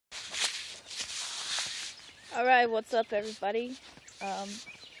Alright, what's up everybody?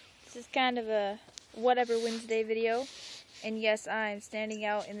 This is kind of a whatever Wednesday video. And yes, I'm standing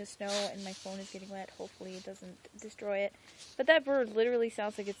out in the snow and my phone is getting wet. Hopefully it doesn't destroy it. But that bird literally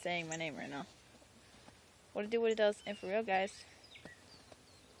sounds like it's saying my name right now. What it do, what it does. And for real guys,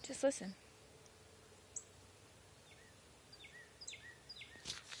 just listen.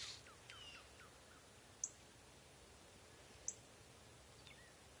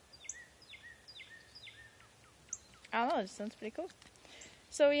 I don't know, it sounds pretty cool.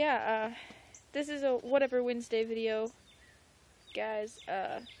 So yeah, this is a whatever Wednesday video, guys.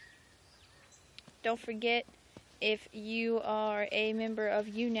 Don't forget, if you are a member of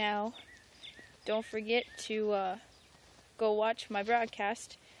YouNow, don't forget to go watch my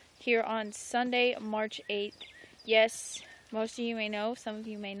broadcast here on Sunday, March 8th. Yes, most of you may know, some of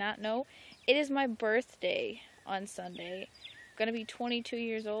you may not know. It is my birthday on Sunday. I'm gonna be 22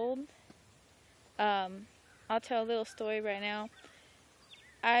 years old. I'll tell a little story right now.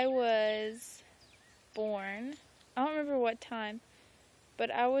 I was born, I don't remember what time, but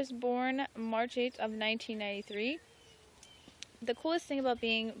I was born March 8th of 1993. The coolest thing about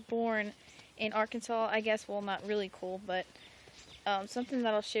being born in Arkansas, I guess, well, not really cool, but something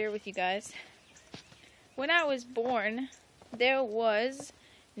that I'll share with you guys. When I was born, there was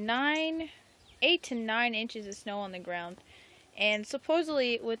 8 to 9 inches of snow on the ground. And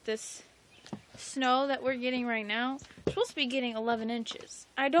supposedly with this snow that we're getting right now, we're supposed to be getting 11 inches.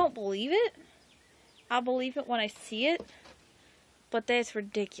 I don't believe it. I'll believe it when I see it. But that's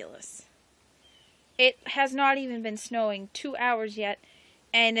ridiculous. It has not even been snowing 2 hours yet,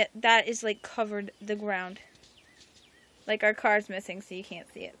 and that is like covered the ground. Like our car's missing, so you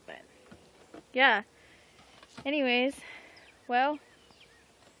can't see it, but yeah. Anyways, well,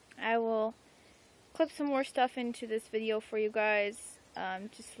 I will clip some more stuff into this video for you guys.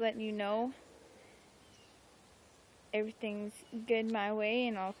 Just letting you know everything's good my way,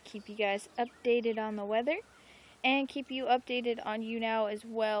 and I'll keep you guys updated on the weather and keep you updated on YouNow as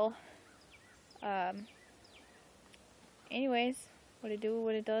well. Anyways, what it do,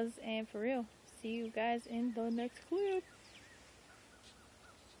 what it does, and for real, see you guys in the next clip.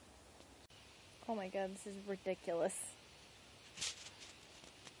 Oh my god, this is ridiculous.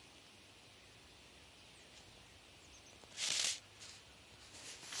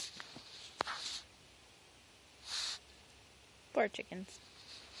 Poor chickens.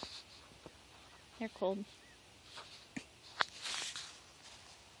 They're cold.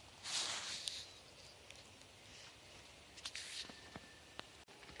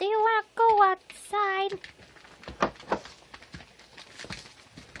 Do you want to go outside?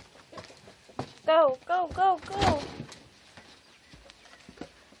 Go, go, go, go.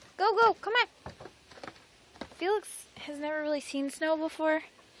 Go, go, come on. Felix has never really seen snow before.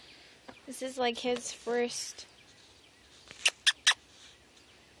 This is like his first.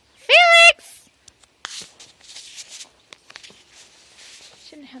 Felix!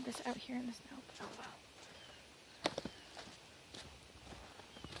 Shouldn't have this out here in the snow, but oh well.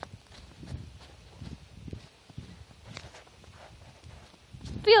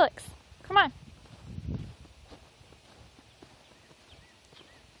 Felix, come on.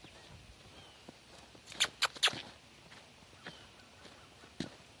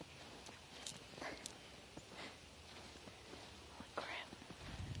 Holy crap.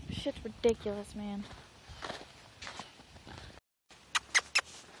 This shit's ridiculous, man.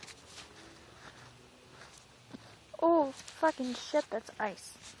 Oh, fucking shit, that's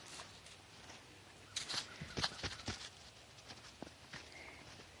ice.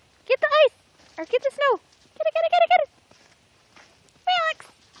 Get the ice! Or get the snow! Get it, get it, get it, get it! Felix!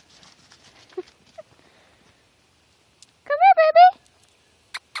 Come here, baby!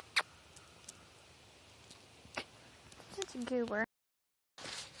 Such a goober.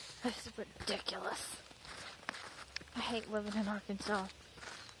 This is ridiculous. I hate living in Arkansas.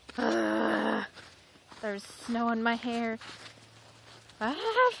 There's snow in my hair.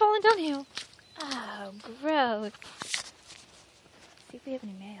 Falling downhill. Oh, gross. See if we have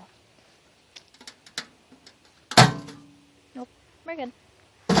any mail. Nope, we're good.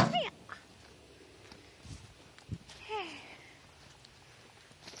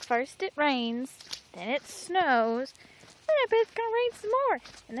 First it rains, then it snows, then I bet it's gonna rain some more,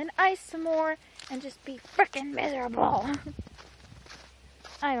 and then ice some more, and just be frickin' miserable.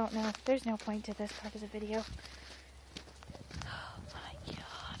 I don't know. There's no point to this part of the video. Oh my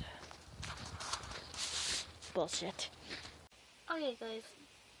god. Bullshit. Okay, guys.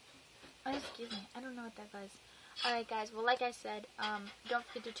 Oh, excuse me. I don't know what that was. Alright, guys. Well, like I said, don't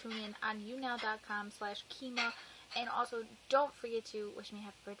forget to tune in on younow.com/Kima. And also, don't forget to wish me a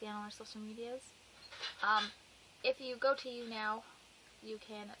happy birthday on all our social medias. If you go to YouNow, you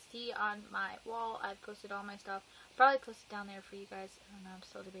can see on my wall, I've posted all my stuff. Probably post it down there for you guys. I don't know, I'm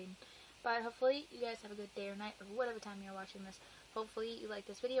still debating. But hopefully you guys have a good day or night, or whatever time you're watching this. Hopefully you like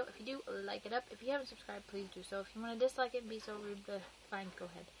this video. If you do, like it up. If you haven't subscribed, please do so. If you want to dislike it and be so rude, fine, go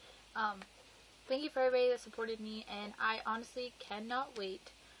ahead. Thank you for everybody that supported me, and I honestly cannot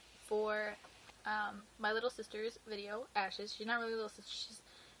wait for my little sister's video, Ashes. She's not really a little sister.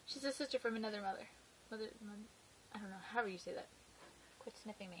 She's a sister from another mother. I don't know, however you say that. Quit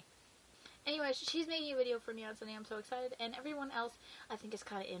sniffing me. Anyway, she's making a video for me on Sunday. I'm so excited, and everyone else I think is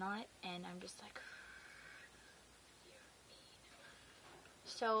kind of in on it, and I'm just like,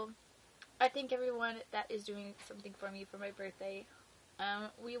 so I thank everyone that is doing something for me for my birthday.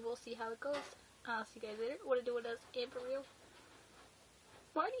 We will see how it goes. I'll see you guys later. What to do with us, and for real.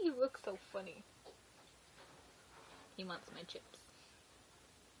 Why do you look so funny? He wants my chips.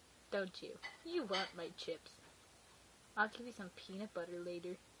 Don't you? You want my chips. I'll give you some peanut butter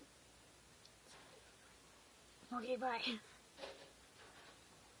later. Okay, bye.